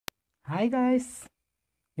Hi guys,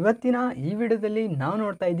 ಇವತ್ತಿನ ಈ ವಿಡಿಯೋದಲ್ಲಿ ನಾವು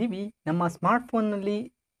ನೋಡ್ತಾ ಇದ್ದೀವಿ ನಮ್ಮ ಸ್ಮಾರ್ಟ್ಫೋನ್ನಲ್ಲಿ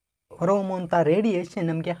ಹೊರಹೊಮ್ಮುವಂಥ ರೇಡಿಯೇಷನ್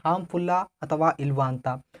ನಮಗೆ ಹಾರ್ಮ್ಫುಲ್ಲಾ ಅಥವಾ ಇಲ್ವಾ ಅಂತ.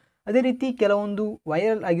 ಅದೇ ರೀತಿ ಕೆಲವೊಂದು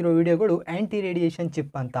ವೈರಲ್ ಆಗಿರೋ ವಿಡಿಯೋಗಳು ಆ್ಯಂಟಿ ರೇಡಿಯೇಷನ್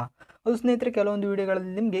ಚಿಪ್ ಅಂತ. ಅದು ಸ್ನೇಹಿತರೆ, ಕೆಲವೊಂದು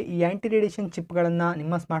ವಿಡಿಯೋಗಳಲ್ಲಿ ನಿಮಗೆ ಈ ಆ್ಯಂಟಿ ರೇಡಿಯೇಷನ್ ಚಿಪ್ಗಳನ್ನು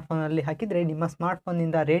ನಿಮ್ಮ ಸ್ಮಾರ್ಟ್ಫೋನಲ್ಲಿ ಹಾಕಿದರೆ ನಿಮ್ಮ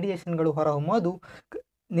ಸ್ಮಾರ್ಟ್ಫೋನ್ನಿಂದ ರೇಡಿಯೇಷನ್ಗಳು ಹೊರಹೊಮ್ಮೋದು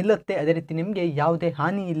ನಿಲ್ಲುತ್ತೆ, ಅದೇ ರೀತಿ ನಿಮಗೆ ಯಾವುದೇ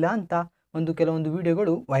ಹಾನಿ ಇಲ್ಲ ಅಂತ ಕೆಲವೊಂದು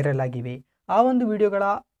ವಿಡಿಯೋಗಳು ವೈರಲ್ ಆಗಿವೆ. ಆ ಒಂದು ವಿಡಿಯೋಗಳ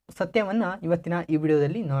ಸತ್ಯವನ್ನು ಇವತ್ತಿನ ಈ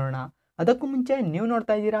ವಿಡಿಯೋದಲ್ಲಿ ನೋಡೋಣ. ಅದಕ್ಕೂ ಮುಂಚೆ ನೀವು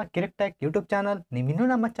ನೋಡ್ತಾ ಇದ್ದೀರಾ ಕಿರಿಕ್ ಟೆಕ್ ಯೂಟ್ಯೂಬ್ ಚಾನಲ್. ನೀವಿನ್ನೂ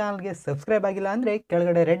ನಮ್ಮ ಚಾನಲ್ಗೆ ಸಬ್ಸ್ಕ್ರೈಬ್ ಆಗಿಲ್ಲ ಅಂದರೆ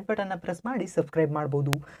ಕೆಳಗಡೆ ರೆಡ್ ಬಟನ್ನ ಪ್ರೆಸ್ ಮಾಡಿ ಸಬ್ಸ್ಕ್ರೈಬ್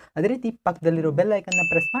ಮಾಡ್ಬೋದು. ಅದೇ ರೀತಿ ಪಕ್ಕದಲ್ಲಿರೋ ಬೆಲ್ ಐಕನ್ನ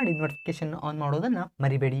ಪ್ರೆಸ್ ಮಾಡಿ ನೋಟಿಫಿಕೇಶನ್ ಆನ್ ಮಾಡೋದನ್ನು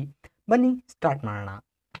ಮರಿಬೇಡಿ. ಬನ್ನಿ ಸ್ಟಾರ್ಟ್ ಮಾಡೋಣ.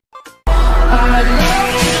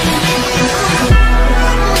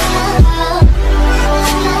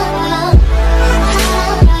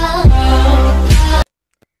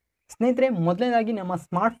 ಸ್ನೇಹಿತರೆ, ಮೊದಲನೇದಾಗಿ ನಮ್ಮ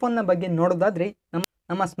ಸ್ಮಾರ್ಟ್ಫೋನ್ನ ಬಗ್ಗೆ ನೋಡೋದಾದರೆ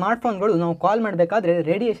ನಮ್ಮ ಸ್ಮಾರ್ಟ್ಫೋನ್ಗಳು ನಾವು ಕಾಲ್ ಮಾಡಬೇಕಾದ್ರೆ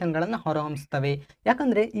ರೇಡಿಯೇಷನ್ಗಳನ್ನು ಹೊರಹೊಮ್ಮಿಸ್ತವೆ.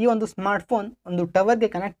 ಯಾಕಂದರೆ ಈ ಒಂದು ಸ್ಮಾರ್ಟ್ಫೋನ್ ಒಂದು ಟವರ್ಗೆ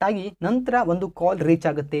ಕನೆಕ್ಟ್ ಆಗಿ ನಂತರ ಒಂದು ಕಾಲ್ ರೀಚ್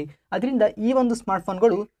ಆಗುತ್ತೆ. ಅದರಿಂದ ಈ ಒಂದು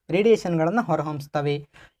ಸ್ಮಾರ್ಟ್ಫೋನ್ಗಳು ರೇಡಿಯೇಷನ್ಗಳನ್ನು ಹೊರಹೊಮ್ಮಿಸ್ತವೆ.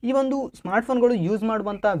 ಈ ಒಂದು ಸ್ಮಾರ್ಟ್ಫೋನ್ಗಳು ಯೂಸ್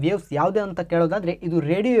ಮಾಡುವಂಥ ವೇವ್ಸ್ ಯಾವುದೇ ಅಂತ ಕೇಳೋದಾದರೆ ಇದು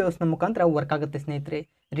ರೇಡಿಯೋ ವೇವ್ಸ್ನ ಮುಖಾಂತರ ವರ್ಕ್ ಆಗುತ್ತೆ ಸ್ನೇಹಿತರೆ.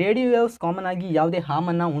 ರೇಡಿಯೋ ವೇವ್ಸ್ ಕಾಮನ್ ಆಗಿ ಯಾವುದೇ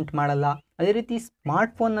ಹಾರ್ಮನ್ನು ಉಂಟು ಮಾಡಲ್ಲ. ಅದೇ ರೀತಿ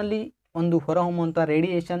ಸ್ಮಾರ್ಟ್ಫೋನ್ನಲ್ಲಿ ಒಂದು ಹೊರಹೊಮ್ಮುವಂಥ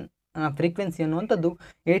ರೇಡಿಯೇಷನ್ ಫ್ರೀಕ್ವೆನ್ಸಿ ಅನ್ನುವಂಥದ್ದು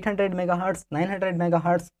 800 ಮೆಗಾಹರ್ಟ್ಸ್, 900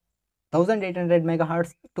 ಮೆಗಾಹರ್ಟ್ಸ್, 1800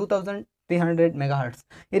 ಮೆಗಾಹರ್ಟ್ಸ್, 2300 ಮೆಗಾಹರ್ಟ್ಸ್,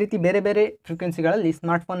 ಈ ರೀತಿ ಬೇರೆ ಬೇರೆ ಫ್ರೀಕ್ವೆನ್ಸಿಗಳಲ್ಲಿ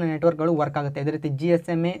ಸ್ಮಾರ್ಟ್ಫೋನ್ ನೆಟ್ವರ್ಕ್ಗಳು ವರ್ಕ್ ಆಗುತ್ತೆ. ಅದೇ ರೀತಿ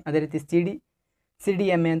GSMA, ಅದೇ ರೀತಿ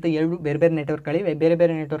CDMA ಅಂತ ಎರಡು ಬೇರೆ ಬೇರೆ ನೆಟ್ವರ್ಕ್ಗಳಿವೆ. ಬೇರೆ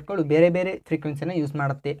ಬೇರೆ ನೆಟ್ವರ್ಕ್ಗಳು ಬೇರೆ ಬೇರೆ ಫ್ರೀಕ್ವೆನ್ಸಿನ ಯೂಸ್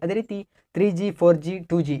ಮಾಡುತ್ತೆ. ಅದೇ ರೀತಿ 3G, 4G,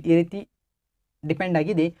 2G ಈ ರೀತಿ ಡಿಪೆಂಡ್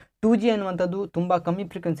ಆಗಿದೆ. 2G ಅನ್ನುವಂಥದ್ದು ತುಂಬ ಕಮ್ಮಿ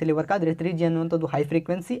ಫ್ರೀಕ್ವೆನ್ಸಿಯಲ್ಲಿ ವರ್ಕ್ ಆದರೆ 3G ಅನ್ನುವಂಥದ್ದು ಹೈ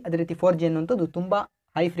ಫ್ರೀಕ್ವೆನ್ಸಿ, ಅದೇ ರೀತಿ 4G ಅನ್ನುವಂಥದ್ದು ತುಂಬ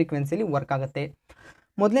ಹೈ ಫ್ರೀಕ್ವೆನ್ಸಿಯಲ್ಲಿ ವರ್ಕ್ ಆಗುತ್ತೆ.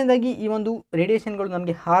 ಮೊದಲನೇದಾಗಿ ಈ ಒಂದು ರೇಡಿಯೇಷನ್ಗಳು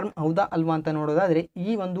ನಮಗೆ ಹಾರ್ಮ್ ಹೌದಾ ಅಲ್ವಾ ಅಂತ ನೋಡೋದಾದರೆ ಈ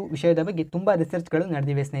ಒಂದು ವಿಷಯದ ಬಗ್ಗೆ ತುಂಬ ರಿಸರ್ಚ್ಗಳು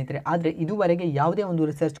ನಡೆದಿವೆ ಸ್ನೇಹಿತರೆ. ಆದರೆ ಇದುವರೆಗೆ ಯಾವುದೇ ಒಂದು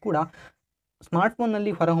ರಿಸರ್ಚ್ ಕೂಡ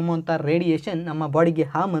ಸ್ಮಾರ್ಟ್ಫೋನ್ನಲ್ಲಿ ಹೊರಹೊಮ್ಮುವಂಥ ರೇಡಿಯೇಷನ್ ನಮ್ಮ ಬಾಡಿಗೆ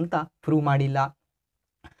ಹಾರ್ಮ್ ಅಂತ ಪ್ರೂವ್ ಮಾಡಿಲ್ಲ.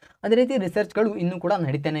 ಅದೇ ರೀತಿ ರಿಸರ್ಚ್ಗಳು ಇನ್ನೂ ಕೂಡ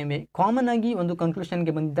ನಡೀತಾನೆ ಇವೆ. ಕಾಮನ್ ಆಗಿ ಒಂದು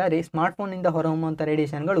ಕನ್ಕ್ಲೂಷನ್ಗೆ ಬಂದಿದ್ದಾರೆ, ಸ್ಮಾರ್ಟ್ಫೋನಿಂದ ಹೊರಹೊಮ್ಮುವಂಥ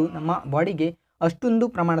ರೇಡಿಯೇಷನ್ಗಳು ನಮ್ಮ ಬಾಡಿಗೆ ಅಷ್ಟೊಂದು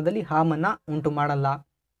ಪ್ರಮಾಣದಲ್ಲಿ ಹಾರ್ಮನ್ನು ಉಂಟು ಮಾಡಲ್ಲ.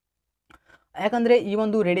 ಯಾಕಂದರೆ ಈ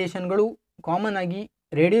ಒಂದು ರೇಡಿಯೇಷನ್ಗಳು ಕಾಮನ್ ಆಗಿ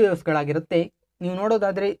ರೇಡಿಯೋ ವೇವ್ಸ್ಗಳಾಗಿರುತ್ತೆ. ನೀವು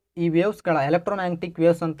ನೋಡೋದಾದರೆ ಈ ವೇವ್ಸ್ಗಳ ಎಲೆಕ್ಟ್ರೋಮ್ಯಾಗ್ನೆಟಿಕ್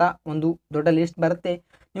ವೇವ್ಸ್ ಅಂತ ಒಂದು ದೊಡ್ಡ ಲಿಸ್ಟ್ ಬರುತ್ತೆ.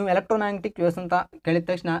 ನೀವು ಎಲೆಕ್ಟ್ರೋಮ್ಯಾಗ್ನೆಟಿಕ್ ವೇವ್ಸ್ ಅಂತ ಕೇಳಿದ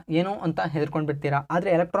ತಕ್ಷಣ ಏನೋ ಅಂತ ಹೆದರ್ಕೊಂಡು ಬಿಡ್ತೀರಾ. ಆದರೆ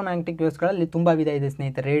ಎಲೆಕ್ಟ್ರೋಮ್ಯಾಗ್ನೆಟಿಕ್ ವೇವ್ಸ್ಗಳಲ್ಲಿ ತುಂಬ ವಿಧ ಇದೆ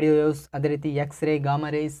ಸ್ನೇಹಿತರೆ. ರೇಡಿಯೋ ವೇವ್ಸ್, ಅದೇ ರೀತಿ ಎಕ್ಸ್ರೇ, ಗಾಮಾ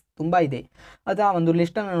ರೇಸ್ ತುಂಬ ಇದೆ. ಅದು ಒಂದು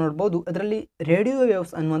ಲಿಸ್ಟನ್ನು ನೋಡ್ಬೋದು. ಅದರಲ್ಲಿ ರೇಡಿಯೋ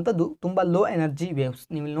ವೇವ್ಸ್ ಅನ್ನುವಂಥದ್ದು ತುಂಬ ಲೋ ಎನರ್ಜಿ ವೇವ್ಸ್.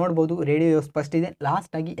 ನೀವು ಇಲ್ಲಿ ನೋಡ್ಬೋದು ರೇಡಿಯೋ ವೇವ್ಸ್ ಫಸ್ಟ್ ಇದೆ,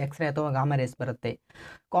 ಲಾಸ್ಟಾಗಿ ಎಕ್ಸ್ರೇ ಅಥವಾ ಗಾಮಾ ರೇಸ್ ಬರುತ್ತೆ.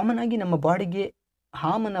 ಕಾಮನ್ ಆಗಿ ನಮ್ಮ ಬಾಡಿಗೆ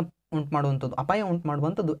ಹಾರ್ಮನ್ನು ಉಂಟು ಮಾಡುವಂಥದ್ದು, ಅಪಾಯ ಉಂಟು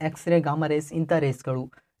ಮಾಡುವಂಥದ್ದು ಎಕ್ಸ್ರೇ, ಗಾಮಾ ರೇಸ್ ಇಂಥ ರೇಸ್ಗಳು.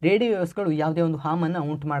 ರೇಡಿಯೋ ವೇವ್ಸ್ಗಳು ಯಾವುದೇ ಒಂದು ಹಾರ್ಮನ್ನು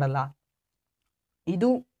ಉಂಟು ಮಾಡಲ್ಲ. ಇದು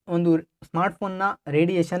ಒಂದು ಸ್ಮಾರ್ಟ್ಫೋನ್ನ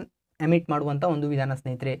ರೇಡಿಯೇಷನ್ ಎಮಿಟ್ ಮಾಡುವಂಥ ಒಂದು ವಿಧಾನ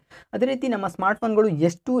ಸ್ನೇಹಿತರೆ. ಅದೇ ರೀತಿ ನಮ್ಮ ಸ್ಮಾರ್ಟ್ಫೋನ್ಗಳು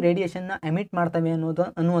ಎಷ್ಟು ರೇಡಿಯೇಷನ್ನ ಎಮಿಟ್ ಮಾಡ್ತವೆ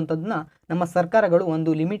ಅನ್ನುವಂಥದ್ದನ್ನ ನಮ್ಮ ಸರ್ಕಾರಗಳು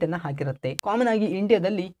ಒಂದು ಲಿಮಿಟನ್ನು ಹಾಕಿರುತ್ತೆ. ಕಾಮನ್ ಆಗಿ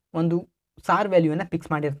ಇಂಡಿಯಾದಲ್ಲಿ ಒಂದು ಸ್ಟಾರ್ ವ್ಯಾಲ್ಯೂವನ್ನು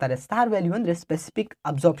ಫಿಕ್ಸ್ ಮಾಡಿರ್ತಾರೆ. ಸ್ಟಾರ್ ವ್ಯಾಲ್ಯೂ ಅಂದರೆ ಸ್ಪೆಸಿಫಿಕ್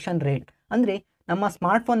ಅಬ್ಸಾರ್ಪ್ಷನ್ ರೇಟ್. ಅಂದರೆ ನಮ್ಮ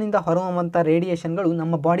ಸ್ಮಾರ್ಟ್ಫೋನಿಂದ ಹೊರಹೊಮ್ಮುವಂಥ ರೇಡಿಯೇಷನ್ಗಳು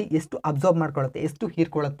ನಮ್ಮ ಬಾಡಿ ಎಷ್ಟು ಅಬ್ಸಾರ್ಬ್ ಮಾಡ್ಕೊಳ್ಳುತ್ತೆ, ಎಷ್ಟು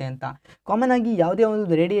ಹೀರ್ಕೊಳ್ಳುತ್ತೆ ಅಂತ. ಕಾಮನ್ ಆಗಿ ಯಾವುದೇ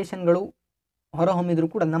ಒಂದು ರೇಡಿಯೇಷನ್ಗಳು ಹೊರಹೊಮ್ಮಿದ್ರು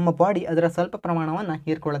ಕೂಡ ನಮ್ಮ ಬಾಡಿ ಅದರ ಸ್ವಲ್ಪ ಪ್ರಮಾಣವನ್ನು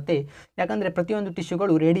ಹೀರ್ಕೊಳ್ಳುತ್ತೆ. ಯಾಕಂದರೆ ಪ್ರತಿಯೊಂದು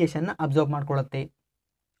ಟಿಶ್ಯೂಗಳು ರೇಡಿಯೇಷನ್ನ ಅಬ್ಸಾರ್ಬ್ ಮಾಡ್ಕೊಳ್ಳುತ್ತೆ.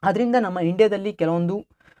 ಆದ್ದರಿಂದ ನಮ್ಮ ಇಂಡಿಯಾದಲ್ಲಿ ಕೆಲವೊಂದು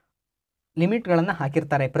ಲಿಮಿಟ್ಗಳನ್ನು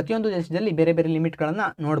ಹಾಕಿರ್ತಾರೆ. ಪ್ರತಿಯೊಂದು ದೇಶದಲ್ಲಿ ಬೇರೆ ಬೇರೆ ಲಿಮಿಟ್ಗಳನ್ನು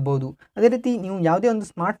ನೋಡ್ಬೋದು. ಅದೇ ರೀತಿ ನೀವು ಯಾವುದೇ ಒಂದು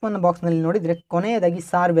ಸ್ಮಾರ್ಟ್ಫೋನ್ ಬಾಕ್ಸ್ನಲ್ಲಿ ನೋಡಿದರೆ ಕೊನೆಯದಾಗಿ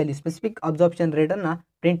sir value, specific absorption ರೇಟನ್ನು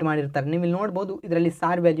print ಮಾಡಿರ್ತಾರೆ. ನೀವು ಇಲ್ಲಿ ನೋಡ್ಬೋದು, ಇದರಲ್ಲಿ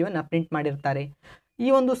ಸಾರ್ ವ್ಯಾಲ್ಯೂವನ್ನು ಪ್ರಿಂಟ್ ಮಾಡಿರ್ತಾರೆ. ಈ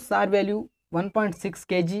ಒಂದು ಸಾರ್ ವ್ಯಾಲ್ಯೂ 1.6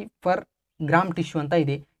 kg/g ಟಿಶ್ಯೂ ಅಂತ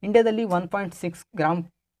ಇದೆ. ಇಂಡಿಯಾದಲ್ಲಿ 1.6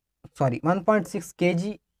 kg/g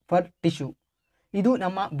ಟಿಶ್ಯೂ. ಇದು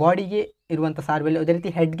ನಮ್ಮ ಬಾಡಿಗೆ ಇರುವಂಥ ಸಾರ್ ವ್ಯಾಲ್ಯೂ. ಅದೇ ರೀತಿ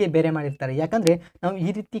ಹೆಡ್ಗೆ ಬೇರೆ ಮಾಡಿರ್ತಾರೆ. ಯಾಕಂದರೆ ನಾವು ಈ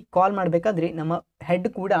ರೀತಿ ಕಾಲ್ ಮಾಡಬೇಕಾದ್ರೆ ನಮ್ಮ ಹೆಡ್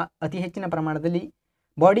ಕೂಡ ಅತಿ ಹೆಚ್ಚಿನ ಪ್ರಮಾಣದಲ್ಲಿ,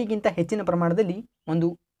 ಬಾಡಿಗಿಂತ ಹೆಚ್ಚಿನ ಪ್ರಮಾಣದಲ್ಲಿ ಒಂದು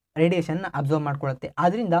ರೇಡಿಯೇಷನ್ನ ಅಬ್ಸರ್ವ್ ಮಾಡ್ಕೊಳ್ಳುತ್ತೆ.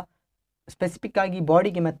 ಆದ್ದರಿಂದ ಸ್ಪೆಸಿಫಿಕ್ ಆಗಿ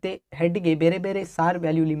ಬಾಡಿಗೆ ಮತ್ತು ಹೆಡ್ಗೆ ಬೇರೆ ಬೇರೆ ಸಾರ್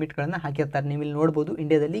ವ್ಯಾಲ್ಯೂ ಲಿಮಿಟ್ಗಳನ್ನು ಹಾಕಿರ್ತಾರೆ. ನೀವು ಇಲ್ಲಿ ನೋಡ್ಬೋದು,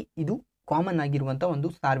 ಇಂಡಿಯಾದಲ್ಲಿ ಇದು ಕಾಮನ್ ಆಗಿರುವಂಥ ಒಂದು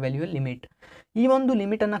ಸಾರ್ ವ್ಯಾಲ್ಯೂ ಲಿಮಿಟ್. ಈ ಒಂದು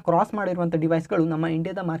ಲಿಮಿಟನ್ನು ಕ್ರಾಸ್ ಮಾಡಿರುವಂಥ ಡಿವೈಸ್ಗಳು ನಮ್ಮ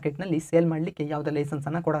ಇಂಡಿಯಾದ ಮಾರ್ಕೆಟ್ನಲ್ಲಿ ಸೇಲ್ ಮಾಡಲಿಕ್ಕೆ ಯಾವುದೇ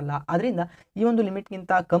ಲೈಸೆನ್ಸನ್ನು ಕೊಡಲ್ಲ. ಆದ್ದರಿಂದ ಈ ಒಂದು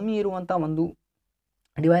ಲಿಮಿಟ್ಗಿಂತ ಕಮ್ಮಿ ಇರುವಂಥ ಒಂದು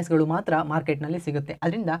ಡಿವೈಸ್ಗಳು ಮಾತ್ರ ಮಾರ್ಕೆಟ್ನಲ್ಲಿ ಸಿಗುತ್ತೆ.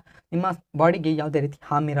 ಅದರಿಂದ ನಿಮ್ಮ ಬಾಡಿಗೆ ಯಾವುದೇ ರೀತಿ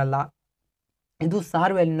ಹಾರ್ಮ್ ಇರಲ್ಲ. ಇದು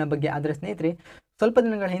ಸಾರ್ ವ್ಯಾಲ್ಯೂನ ಬಗ್ಗೆ. ಆದರೆ ಸ್ನೇಹಿತರೆ, ಸ್ವಲ್ಪ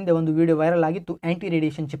ದಿನಗಳ ಹಿಂದೆ ಒಂದು ವಿಡಿಯೋ ವೈರಲ್ ಆಗಿತ್ತು, ಆ್ಯಂಟಿ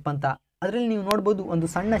ರೇಡಿಯೇಷನ್ ಚಿಪ್ ಅಂತ. ಅದರಲ್ಲಿ ನೀವು ನೋಡ್ಬೋದು ಒಂದು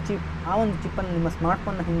ಸಣ್ಣ ಚಿಪ್. ಆ ಒಂದು ಚಿಪ್ಪನ್ನು ನಿಮ್ಮ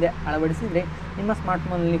ಸ್ಮಾರ್ಟ್ಫೋನ್ನ ಹಿಂದೆ ಅಳವಡಿಸಿದರೆ ನಿಮ್ಮ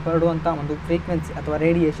ಸ್ಮಾರ್ಟ್ಫೋನಲ್ಲಿ ಹೊರಡುವಂಥ ಒಂದು ಫ್ರೀಕ್ವೆನ್ಸಿ ಅಥವಾ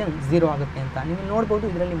ರೇಡಿಯೇಷನ್ 0 ಆಗುತ್ತೆ ಅಂತ. ನೀವು ನೋಡ್ಬೋದು,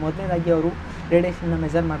 ಇದರಲ್ಲಿ ಮೊದಲನೇದಾಗಿ ಅವರು ರೇಡಿಯೇಷನ್ನ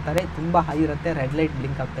ಮೆಜರ್ ಮಾಡ್ತಾರೆ. ತುಂಬ ಹೈ ಇರುತ್ತೆ, ರೆಡ್ ಲೈಟ್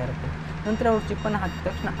ಬ್ಲಿಂಕ್ ಆಗ್ತಾ ಇರುತ್ತೆ. ನಂತರ ಅವರು ಚಿಪ್ಪನ್ನು ಹಾಕಿದ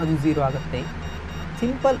ತಕ್ಷಣ ಅದು 0 ಆಗುತ್ತೆ.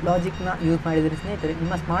 ಸಿಂಪಲ್ ಲಾಜಿಕ್ನ ಯೂಸ್ ಮಾಡಿದರೆ ಸ್ನೇಹಿತರೆ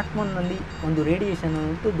ನಿಮ್ಮ ಸ್ಮಾರ್ಟ್ಫೋನ್ನಲ್ಲಿ ಒಂದು ರೇಡಿಯೇಷನ್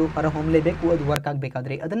ಅನ್ನೋದು ಹೊರಹೊಮ್ಮಲೇಬೇಕು, ಅದು ವರ್ಕ್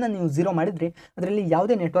ಆಗಬೇಕಾದ್ರೆ. ಅದನ್ನು ನೀವು ಝೀರೋ ಮಾಡಿದರೆ ಅದರಲ್ಲಿ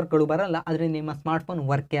ಯಾವುದೇ ನೆಟ್ವರ್ಕ್ಗಳು ಬರಲ್ಲ, ಅದರಿಂದ ನಿಮ್ಮ ಸ್ಮಾರ್ಟ್ಫೋನ್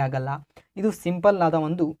ವರ್ಕೇ ಆಗಲ್ಲ. ಇದು ಸಿಂಪಲ್ ಆದ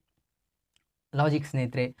ಒಂದು ಲಾಜಿಕ್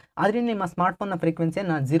ಸ್ನೇಹಿತರೆ. ಆದ್ದರಿಂದ ನಿಮ್ಮ ಸ್ಮಾರ್ಟ್ಫೋನ್ನ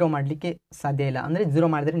ಫ್ರೀಕ್ವೆನ್ಸಿಯನ್ನು ಝೀರೋ ಮಾಡಲಿಕ್ಕೆ ಸಾಧ್ಯ ಇಲ್ಲ, ಅಂದರೆ ಝೀರೋ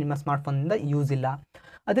ಮಾಡಿದರೆ ನಿಮ್ಮ ಸ್ಮಾರ್ಟ್ಫೋನಿಂದ ಯೂಸ್ ಇಲ್ಲ.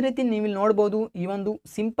 ಅದೇ ರೀತಿ ನೀವು ಇಲ್ಲಿ ನೋಡ್ಬೋದು, ಈ ಒಂದು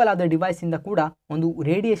ಸಿಂಪಲ್ ಆದ ಡಿವೈಸಿಂದ ಕೂಡ ಒಂದು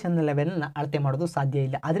ರೇಡಿಯೇಷನ್ ಲೆವೆಲ್ನ ಅಳತೆ ಮಾಡೋದು ಸಾಧ್ಯ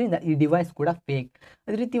ಇಲ್ಲ, ಅದರಿಂದ ಈ ಡಿವೈಸ್ ಕೂಡ ಫೇಕ್.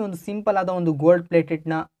 ಅದೇ ರೀತಿ ಒಂದು ಸಿಂಪಲ್ ಆದ ಒಂದು ಗೋಲ್ಡ್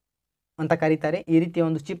ಪ್ಲೇಟೆಡ್ನ ಅಂತ ಕರೀತಾರೆ. ಈ ರೀತಿಯ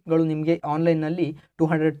ಒಂದು ಚಿಪ್ಗಳು ನಿಮಗೆ ಆನ್ಲೈನ್ನಲ್ಲಿ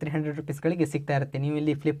 200-300 ರುಪೀಸ್ಗಳಿಗೆ ಸಿಗ್ತಾ ಇರುತ್ತೆ. ನೀವು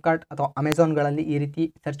ಇಲ್ಲಿ ಫ್ಲಿಪ್ಕಾರ್ಟ್ ಅಥವಾ ಅಮೆಝಾನ್ಗಳಲ್ಲಿ ಈ ರೀತಿ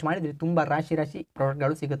ಸರ್ಚ್ ಮಾಡಿದರೆ ತುಂಬ ರಾಶಿ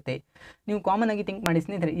ಪ್ರಾಡಕ್ಟ್ಗಳು ಸಿಗುತ್ತೆ. ನೀವು ಕಾಮನ್ ಆಗಿ ಥಿಂಕ್ ಮಾಡಿ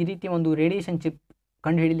ಸ್ನೇಹಿತರೆ, ಈ ರೀತಿಯ ಒಂದು ರೇಡಿಯೇಷನ್ ಚಿಪ್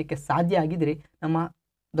ಕಂಡುಹಿಡಲಿಕ್ಕೆ ಸಾಧ್ಯ ಆಗಿದ್ದರೆ ನಮ್ಮ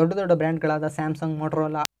ದೊಡ್ಡ ದೊಡ್ಡ ಬ್ರ್ಯಾಂಡ್ಗಳಾದ ಸ್ಯಾಮ್ಸಂಗ್,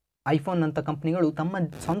 ಮೋಟರೋಲಾ, ಐಫೋನ್ ಅಂತ ಕಂಪ್ನಿಗಳು ತಮ್ಮ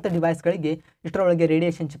ಸ್ವಂತ ಡಿವೈಸ್ಗಳಿಗೆ ಇಷ್ಟರೊಳಗೆ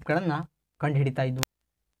ರೇಡಿಯೇಷನ್ ಚಿಪ್ಗಳನ್ನು ಕಂಡುಹಿಡಿತಾ ಇದ್ವು.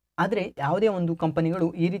 ಆದರೆ ಯಾವುದೇ ಒಂದು ಕಂಪನಿಗಳು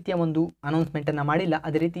ಈ ರೀತಿಯ ಒಂದು ಅನೌನ್ಸ್ಮೆಂಟನ್ನು ಮಾಡಿಲ್ಲ.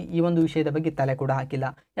 ಅದೇ ರೀತಿ ಈ ಒಂದು ವಿಷಯದ ಬಗ್ಗೆ ತಲೆ ಕೂಡ ಹಾಕಿಲ್ಲ.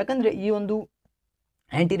 ಯಾಕಂದರೆ ಈ ಒಂದು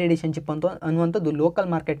ಆ್ಯಂಟಿ ರೇಡಿಯೇಷನ್ ಚಿಪ್ ಅನ್ನುವಂಥದ್ದು ಲೋಕಲ್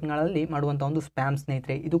ಮಾರ್ಕೆಟ್ಗಳಲ್ಲಿ ಮಾಡುವಂಥ ಒಂದು ಸ್ಪ್ಯಾಮ್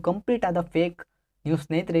ಸ್ನೇಹಿತರೆ. ಇದು ಕಂಪ್ಲೀಟ್ ಆದ ಫೇಕ್ ನ್ಯೂಸ್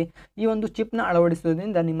ಸ್ನೇಹಿತರೆ. ಈ ಒಂದು ಚಿಪ್ನ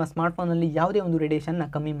ಅಳವಡಿಸೋದ್ರಿಂದ ನಿಮ್ಮ ಸ್ಮಾರ್ಟ್ಫೋನಲ್ಲಿ ಯಾವುದೇ ಒಂದು ರೇಡಿಯೇಷನ್ನ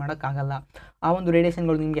ಕಮ್ಮಿ ಮಾಡೋಕ್ಕಾಗಲ್ಲ. ಆ ಒಂದು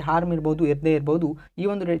ರೇಡಿಯೇಷನ್ಗಳು ನಿಮಗೆ ಹಾರ್ಮ್ ಇರ್ಬೋದು, ಇರದೇ ಇರ್ಬೋದು. ಈ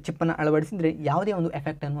ಒಂದು ಚಿಪ್ಪನ್ನು ಅಳವಡಿಸಿದರೆ ಯಾವುದೇ ಒಂದು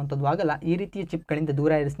ಎಫೆಕ್ಟ್ ಅನ್ನುವಂಥದ್ದು ಆಗಲ್ಲ. ಈ ರೀತಿಯ ಚಿಪ್ಗಳಿಂದ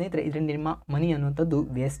ದೂರ ಇರಿ ಸ್ನೇಹಿತರೆ, ಇದರಿಂದ ನಿಮ್ಮ ಮನಿ ಅನ್ನುವಂಥದ್ದು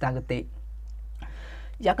ವೇಸ್ಟ್ ಆಗುತ್ತೆ.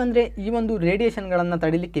 ಯಾಕಂದರೆ ಈ ಒಂದು ರೇಡಿಯೇಷನ್ಗಳನ್ನು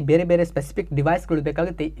ತಡಿಲಿಕ್ಕೆ ಬೇರೆ ಬೇರೆ ಸ್ಪೆಸಿಫಿಕ್ ಡಿವೈಸ್ಗಳು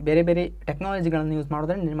ಬೇಕಾಗುತ್ತೆ. ಬೇರೆ ಬೇರೆ ಟೆಕ್ನಾಲಜಿಗಳನ್ನು ಯೂಸ್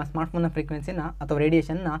ಮಾಡೋದ್ರಿಂದ ನಿಮ್ಮ ಸ್ಮಾರ್ಟ್ಫೋನ್ನ ಫ್ರೀಕ್ವೆನ್ಸಿನ ಅಥವಾ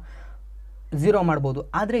ರೇಡಿಯೇಷನ್ನ ಝೀರೋ ಮಾಡ್ಬೋದು.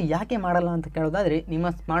 ಆದರೆ ಯಾಕೆ ಮಾಡಲ್ಲ ಅಂತ ಕೇಳೋದಾದರೆ, ನಿಮ್ಮ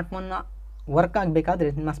ಸ್ಮಾರ್ಟ್ಫೋನ್ನ ವರ್ಕ್ ಆಗಬೇಕಾದ್ರೆ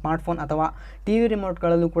ನಿಮ್ಮ ಸ್ಮಾರ್ಟ್ಫೋನ್ ಅಥವಾ ಟಿ ವಿ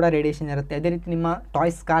ರಿಮೋಟ್ಗಳಲ್ಲೂ ಕೂಡ ರೇಡಿಯೇಷನ್ ಇರುತ್ತೆ. ಅದೇ ರೀತಿ ನಿಮ್ಮ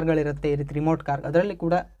ಟಾಯ್ಸ್ ಕಾರ್ಗಳಿರುತ್ತೆ, ಈ ರೀತಿ ರಿಮೋಟ್ ಕಾರ್, ಅದರಲ್ಲಿ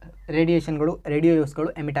ಕೂಡ ರೇಡಿಯೇಷನ್ಗಳು, ರೇಡಿಯೋ ವೇವ್ಸ್ಗಳು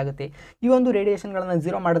ಎಮಿಟ್ ಆಗುತ್ತೆ. ಈ ಒಂದು ರೇಡಿಯೇಷನ್ಗಳನ್ನು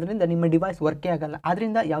ಝೀರೋ ಮಾಡೋದ್ರಿಂದ ನಿಮ್ಮ ಡಿವೈಸ್ ವರ್ಕೇ ಆಗಲ್ಲ.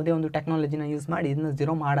 ಆದ್ದರಿಂದ ಯಾವುದೇ ಒಂದು ಟೆಕ್ನಾಲಜಿನ ಯೂಸ್ ಮಾಡಿ ಇದನ್ನು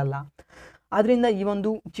ಝೀರೋ ಮಾಡಲ್ಲ. ಆದ್ದರಿಂದ ಈ ಒಂದು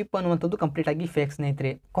ಚಿಪ್ ಅನ್ನುವಂಥದ್ದು ಕಂಪ್ಲೀಟಾಗಿ ಫೇಕ್ ಸ್ನೇಹಿತರೆ.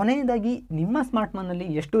 ಕೊನೆಯದಾಗಿ ನಿಮ್ಮ ಸ್ಮಾರ್ಟ್ಫೋನಲ್ಲಿ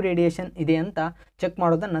ಎಷ್ಟು ರೇಡಿಯೇಷನ್ ಇದೆ ಅಂತ ಚೆಕ್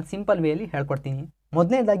ಮಾಡೋದನ್ನು ಸಿಂಪಲ್ ವೇಯಲ್ಲಿ ಹೇಳ್ಕೊಡ್ತೀನಿ.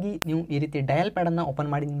 ಮೊದಲನೇದಾಗಿ ನೀವು ಈ ರೀತಿ ಡಯಲ್ ಪ್ಯಾಡನ್ನು ಓಪನ್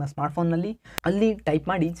ಮಾಡಿ ನಿಮ್ಮ ಸ್ಮಾರ್ಟ್ಫೋನ್ನಲ್ಲಿ, ಅಲ್ಲಿ ಟೈಪ್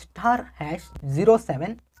ಮಾಡಿ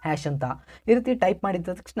 *#07# ಅಂತ. ಈ ರೀತಿ ಟೈಪ್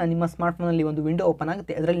ಮಾಡಿದ ತಕ್ಷಣ ನಿಮ್ಮ ಸ್ಮಾರ್ಟ್ಫೋನಲ್ಲಿ ಒಂದು ವಿಂಡೋ ಓಪನ್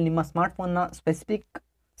ಆಗುತ್ತೆ. ಅದರಲ್ಲಿ ನಿಮ್ಮ ಸ್ಮಾರ್ಟ್ಫೋನ್ನ ಸ್ಪೆಸಿಫಿಕ್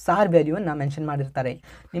ಸಾರ್ ವ್ಯಾಲ್ಯೂವನ್ನು ಮೆನ್ಷನ್ ಮಾಡಿರ್ತಾರೆ.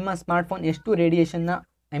 ನಿಮ್ಮ ಸ್ಮಾರ್ಟ್ಫೋನ್ ಎಷ್ಟು ರೇಡಿಯೇಷನ್ನ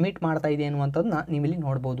ಎಮಿಟ್ ಮಾಡ್ತಾ ಇದೆ ಅನ್ನುವಂಥದ್ದನ್ನ ನೀವಿಲ್ಲಿ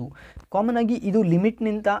ನೋಡ್ಬೋದು. ಕಾಮನ್ ಆಗಿ ಇದು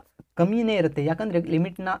ಲಿಮಿಟ್ನಿಂದ ಕಮ್ಮಿಯೇ ಇರುತ್ತೆ. ಯಾಕಂದರೆ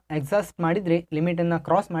ಲಿಮಿಟ್ನ ಎಕ್ಸಾಸ್ಟ್ ಮಾಡಿದರೆ, ಲಿಮಿಟನ್ನು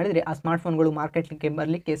ಕ್ರಾಸ್ ಮಾಡಿದರೆ ಆ ಸ್ಮಾರ್ಟ್ಫೋನ್ಗಳು ಮಾರ್ಕೆಟ್ಗೆ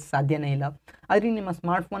ಬರಲಿಕ್ಕೆ ಸಾಧ್ಯನೇ ಇಲ್ಲ. ಆದರೆ ನಿಮ್ಮ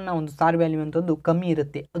ಸ್ಮಾರ್ಟ್ಫೋನ್ನ ಒಂದು ಸಾರ್ ವ್ಯಾಲ್ಯೂ ಅಂತದ್ದು ಕಮ್ಮಿ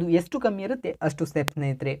ಇರುತ್ತೆ. ಅದು ಎಷ್ಟು ಕಮ್ಮಿ ಇರುತ್ತೆ ಅಷ್ಟು ಸೇಫ್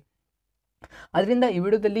ಸ್ನೇಹಿತರೆ. ಅದರಿಂದ ಈ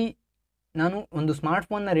ವಿಡಿಯೋದಲ್ಲಿ ನಾನು ಒಂದು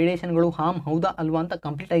ಸ್ಮಾರ್ಟ್ಫೋನ್ನ ರೇಡಿಯೇಷನ್ಗಳು ಹಾರ್ಮ್ ಹೌದಾ ಅಲ್ವಾ ಅಂತ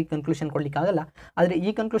ಕಂಪ್ಲೀಟಾಗಿ ಕನ್ಕ್ಲೂಷನ್ ಕೊಡಲಿಕ್ಕಾಗಲ್ಲ. ಆದರೆ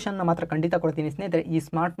ಈ ಕನ್ಕ್ಲೂಷನ್ನ ಮಾತ್ರ ಖಂಡಿತ ಕೊಡ್ತೀನಿ ಸ್ನೇಹಿತರೆ. ಈ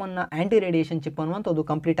ಸ್ಮಾರ್ಟ್ಫೋನ್ನ ಆ್ಯಂಟಿ ರೇಡಿಯೇಷನ್ ಚಿಪ್ ಅನ್ನುವಂಥದ್ದು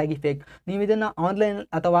ಕಂಪ್ಲೀಟಾಗಿ ಫೇಕ್. ನೀವು ಇದನ್ನು ಆನ್ಲೈನ್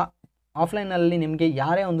ಅಥವಾ ಆಫ್ಲೈನಲ್ಲಿ ನಿಮಗೆ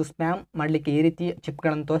ಯಾರೇ ಒಂದು ಸ್ಪ್ಯಾಮ್ ಮಾಡಲಿಕ್ಕೆ ಈ ರೀತಿ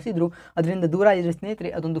ಚಿಪ್ಗಳನ್ನು ತೋರಿಸಿದ್ರು ಅದರಿಂದ ದೂರ ಇದ್ದರೆ ಸ್ನೇಹಿತರೆ,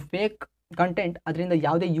 ಅದೊಂದು ಫೇಕ್ ಕಂಟೆಂಟ್, ಅದರಿಂದ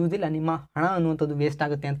ಯಾವುದೇ ಯೂಸ್ ಇಲ್ಲ, ನಿಮ್ಮ ಹಣ ಅನ್ನುವಂಥದ್ದು ವೇಸ್ಟ್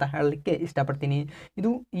ಆಗುತ್ತೆ ಅಂತ ಹೇಳಲಿಕ್ಕೆ ಇಷ್ಟಪಡ್ತೀನಿ.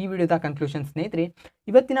 ಇದು ಈ ವಿಡಿಯೋದ ಕನ್ಕ್ಲೂಷನ್ ಸ್ನೇಹಿತರೆ.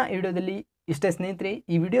 ಇವತ್ತಿನ ಈ ವಿಡಿಯೋದಲ್ಲಿ ಇಷ್ಟೇ ಸ್ನೇಹಿತರೆ.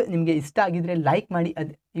 ಈ ವಿಡಿಯೋ ನಿಮಗೆ ಇಷ್ಟ ಆಗಿದ್ದರೆ ಲೈಕ್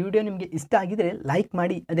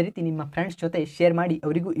ಮಾಡಿ. ಅದೇ ರೀತಿ ನಿಮ್ಮ ಫ್ರೆಂಡ್ಸ್ ಜೊತೆ ಶೇರ್ ಮಾಡಿ,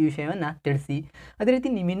 ಅವರಿಗೂ ಈ ವಿಷಯವನ್ನು ತಿಳಿಸಿ. ಅದೇ ರೀತಿ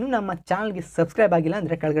ನೀವಿನ್ನೂ ನಮ್ಮ ಚಾನಲ್ಗೆ ಸಬ್ಸ್ಕ್ರೈಬ್ ಆಗಿಲ್ಲ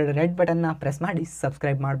ಅಂದರೆ ಕೆಳಗಡೆ ರೆಡ್ ಬಟನ್ನ ಪ್ರೆಸ್ ಮಾಡಿ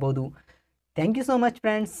ಸಬ್ಸ್ಕ್ರೈಬ್ ಮಾಡ್ಬೋದು. Thank you so much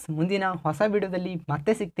friends. ಮುಂದಿನ ಹೊಸ ವಿಡಿಯೋದಲ್ಲಿ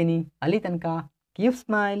ಮತ್ತೆ ಸಿಗ್ತೀನಿ. ಅಲ್ಲಿ ತನಕ ಕೀಪ್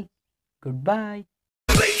ಸ್ಮೈಲ್. Good bye.